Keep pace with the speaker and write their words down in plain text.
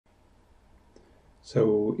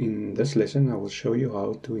So in this lesson I will show you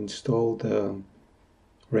how to install the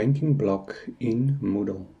ranking block in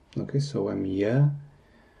Moodle. Okay, so I'm here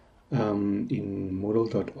in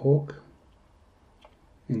moodle.org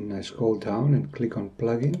and I scroll down and click on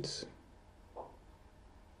plugins,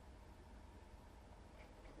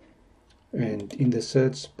 and in the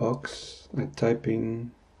search box I type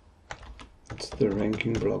in, it's the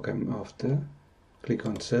ranking block I'm after, click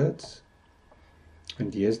on search,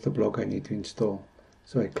 and here's the block I need to install.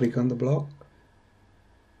 So I click on the block.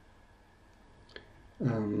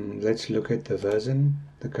 Let's look at the version,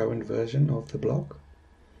 the current version of the block.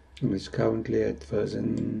 And it's currently at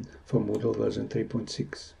version, for Moodle, version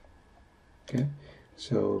 3.6. Okay,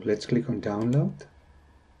 so let's click on download,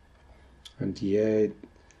 and here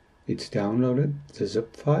it's downloaded the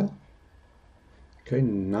zip file. Okay,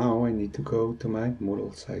 now I need to go to my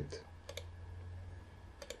Moodle site.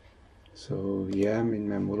 So here I'm in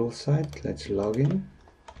my Moodle site. Let's log in.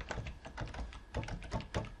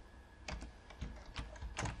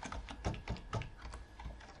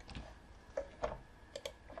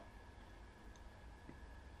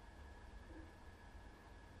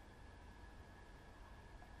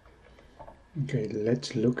 Okay,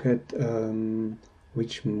 let's look at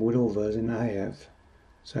which Moodle version I have.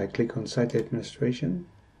 So I click on Site Administration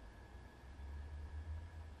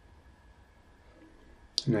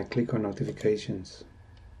and I click on Notifications.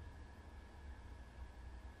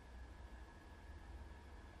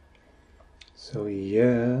 So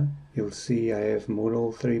here you'll see I have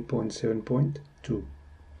Moodle 3.7.2.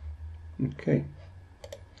 Okay.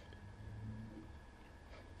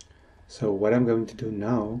 So what I'm going to do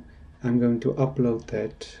now, I'm going to upload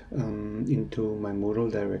that into my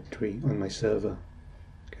Moodle directory on my server.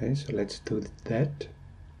 Okay, so let's do that.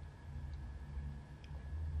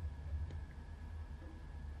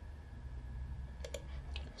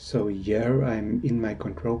 So here I'm in my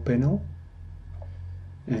control panel,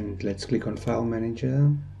 and let's click on File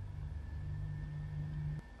Manager.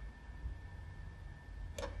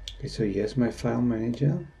 Okay, so here's my File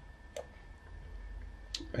Manager,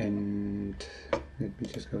 and let me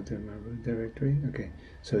just go to my root directory. Okay,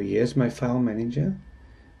 so here's my File Manager,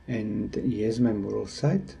 and here's my Moodle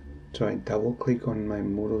site. So I double click on my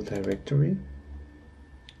Moodle directory,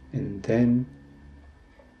 and then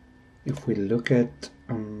if we look at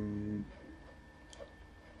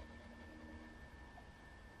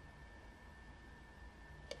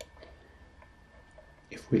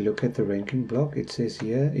the ranking block, it says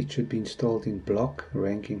here it should be installed in block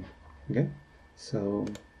ranking. Okay, so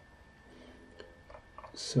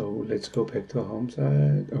let's go back to our home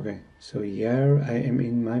site. Okay, so here I am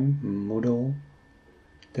in my Moodle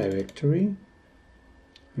directory,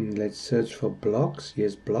 and let's search for blocks.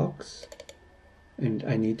 Here's blocks, and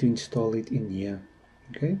I need to install it in here.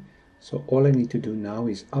 Okay, so all I need to do now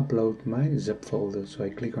is upload my zip folder. So I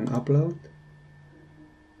click on upload,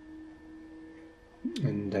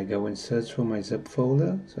 and I go and search for my zip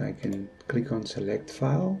folder. So I can click on select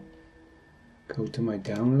file, go to my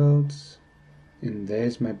downloads, and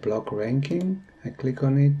there's my block ranking. I click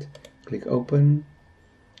on it, click open,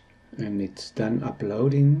 and it's done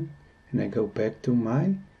uploading, and I go back to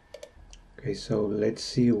my, okay, so let's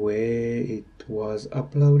see where it was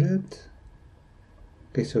uploaded.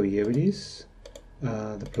 Okay, so here it is,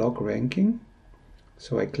 the block ranking.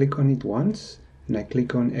 So I click on it once, and I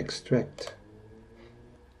click on extract.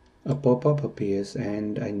 A pop-up appears,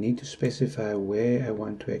 and I need to specify where I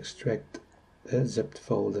want to extract the zipped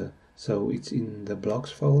folder. So it's in the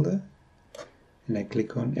blocks folder, and I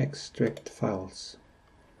click on extract files,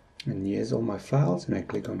 and here's all my files, and I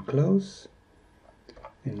click on close,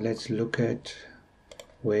 and let's look at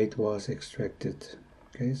where it was extracted.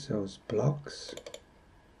 Okay, so it's blocks,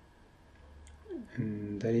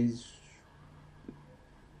 and that is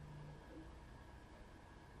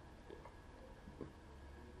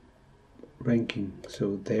ranking.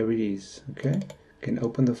 So there it is. Okay, I can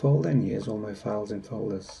open the folder, and here's all my files and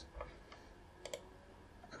folders.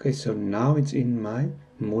 Okay, so now it's in my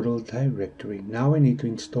Moodle directory. Now I need to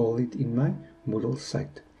install it in my Moodle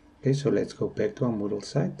site. Okay, so let's go back to our Moodle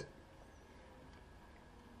site.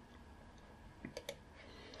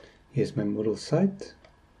 Here's my Moodle site.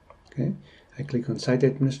 Okay, I click on Site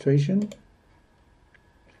Administration,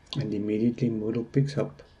 and immediately Moodle picks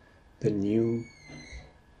up the new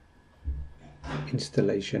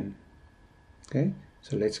installation. Okay,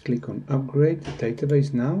 so let's click on Upgrade the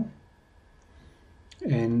database now,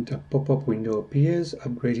 and a pop-up window appears,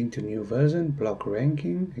 upgrading to new version, block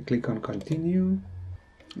ranking. I click on Continue,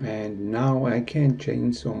 and now I can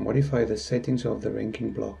change or modify the settings of the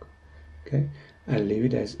ranking block. Okay, I leave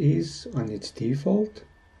it as is on its default,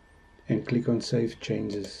 and click on Save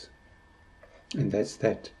Changes. And that's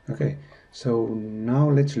that. Okay, so now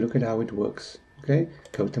let's look at how it works. Okay,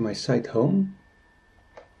 go to my site home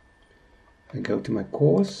and go to my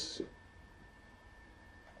course,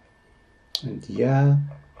 and yeah,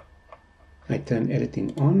 I turn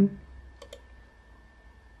editing on.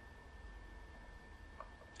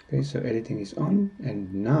 Okay, so editing is on,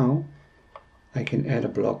 and now I can add a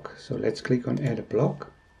block. So let's click on add a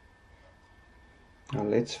block. Now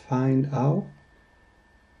let's find our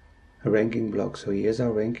ranking block. So here's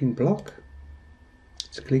our ranking block.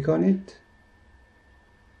 Let's click on it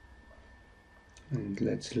and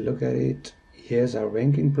let's look at it. Here's our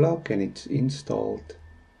ranking block and it's installed.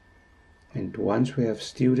 And once we have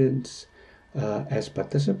students as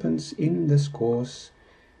participants in this course,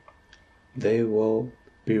 they will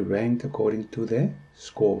be ranked according to their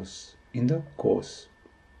scores in the course.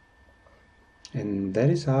 And that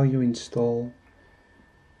is how you install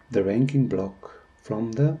the ranking block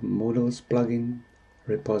from the Moodle's plugin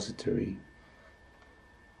repository.